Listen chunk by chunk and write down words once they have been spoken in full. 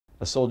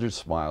A soldier's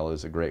smile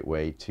is a great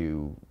way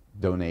to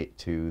donate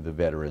to the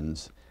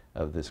veterans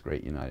of this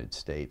great United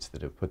States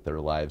that have put their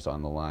lives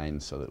on the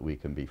line so that we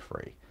can be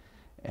free.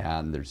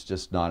 And there's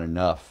just not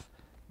enough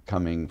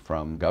coming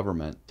from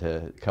government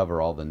to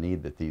cover all the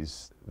need that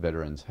these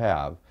veterans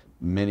have.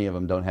 Many of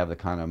them don't have the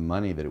kind of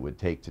money that it would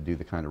take to do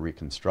the kind of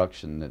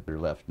reconstruction that they're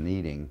left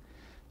needing.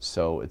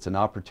 So it's an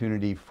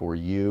opportunity for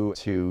you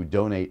to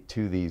donate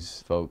to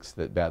these folks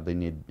that badly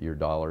need your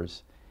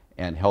dollars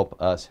and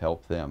help us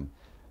help them.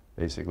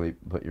 Basically,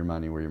 put your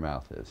money where your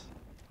mouth is.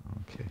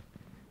 Okay.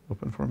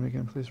 Open for me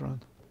again, please, Ron.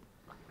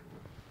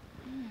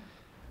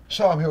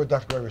 So I'm here with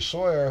Dr. Gregory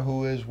Sawyer,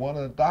 who is one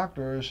of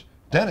the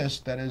dentists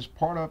that is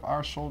part of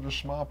our Soldier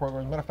Smile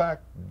program. As a matter of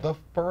fact, the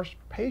first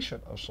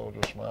patient of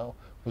Soldier Smile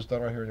was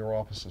done right here in your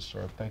offices,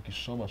 sir. Thank you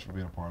so much for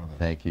being a part of it.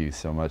 Thank you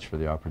so much for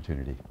the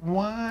opportunity.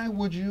 Why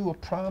would you, a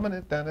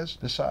prominent dentist,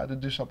 decide to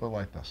do something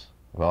like this?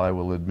 Well, I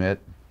will admit,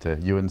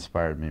 you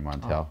inspired me,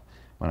 Montel. Oh.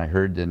 When I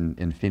heard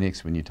in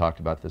Phoenix when you talked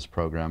about this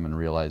program and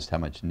realized how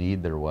much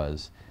need there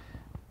was,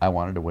 I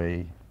wanted a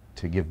way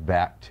to give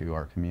back to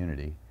our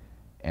community.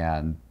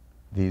 And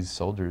these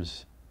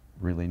soldiers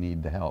really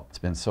need the help. It's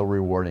been so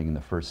rewarding in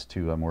the first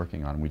two I'm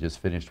working on. We just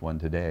finished one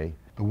today.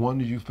 The one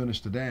that you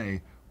finished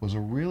today was a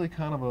really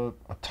kind of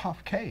a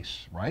tough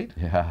case, right?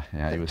 Yeah,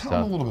 he was tough.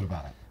 Tell me a little bit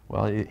about it.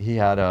 Well, he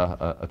had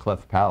a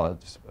cleft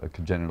palate, a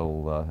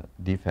congenital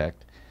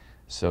defect,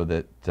 so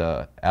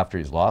that after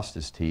he's lost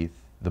his teeth,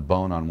 the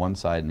bone on one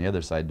side and the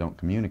other side don't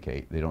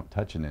communicate. They don't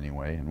touch in any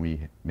way, and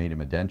we made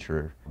him a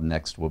denture.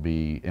 Next will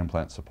be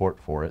implant support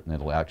for it, and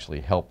it'll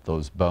actually help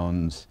those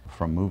bones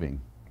from moving.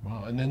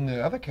 Wow, and then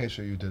the other case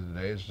that you did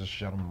today is this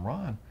gentleman,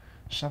 Ron,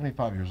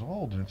 75 years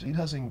old, and if he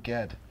doesn't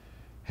get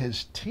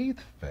his teeth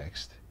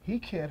fixed, he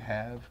can't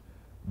have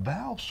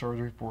valve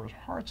surgery for his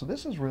heart. So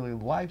this is really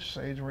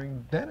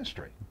life-saving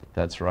dentistry.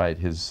 That's right.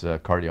 His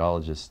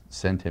cardiologist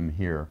sent him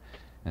here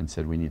and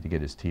said we need to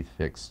get his teeth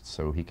fixed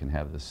so he can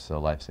have this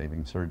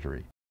life-saving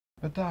surgery.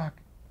 But Doc,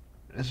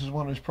 this is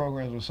one of those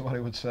programs where somebody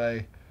would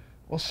say,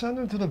 well, send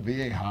him to the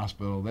VA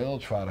hospital, they'll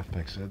try to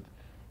fix it.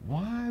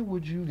 Why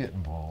would you get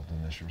involved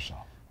in this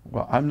yourself?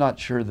 Well, I'm not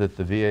sure that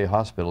the VA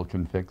hospital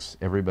can fix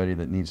everybody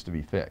that needs to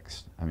be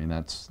fixed. I mean,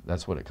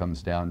 that's what it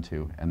comes down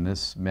to. And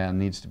this man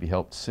needs to be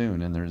helped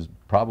soon, and there's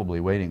probably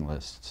waiting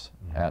lists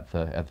at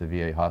the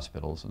VA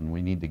hospitals, and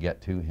we need to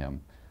get to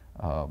him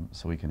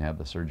so we can have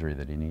the surgery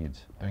that he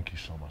needs. Thank you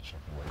so much, sir,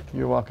 for what you're doing.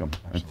 You're welcome.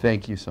 Absolutely. And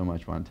thank you so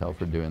much, Montel,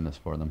 for doing this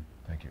for them.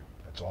 Thank you.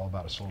 It's all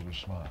about a soldier's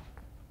smile.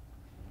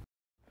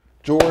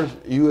 George,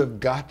 you have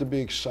got to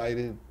be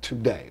excited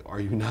today,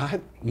 are you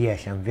not?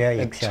 Yes, I'm very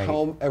excited.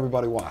 Tell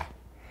everybody why.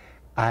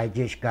 I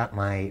just got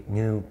my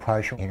new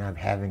partial, and I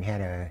haven't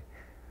had a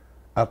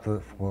upper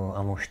for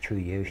almost 2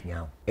 years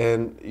now.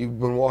 And you've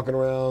been walking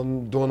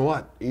around doing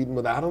what? Eating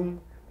without him?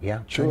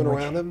 Yeah. Chewing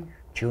around him?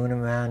 Chewing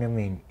around him,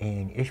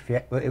 and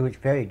it was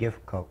very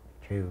difficult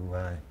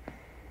to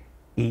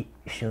eat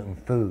certain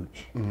foods.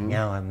 Mm-hmm.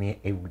 Now I'm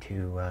able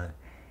to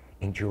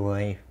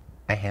enjoy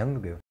a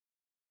hamburger.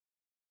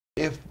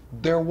 If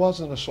there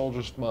wasn't a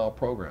Soldier Smile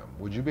program,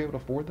 would you be able to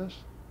afford this?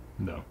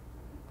 No.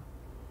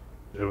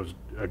 It was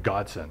a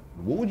godsend.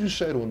 What would you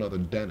say to another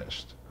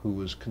dentist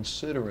who is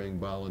considering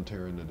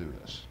volunteering to do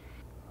this?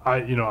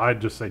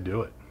 I'd just say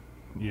do it.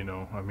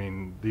 I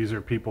mean, these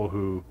are people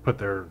who put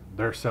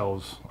their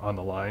selves on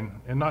the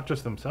line, and not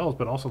just themselves,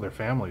 but also their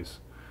families,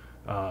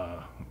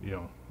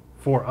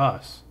 for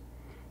us.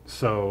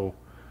 So,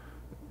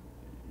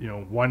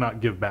 why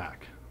not give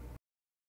back?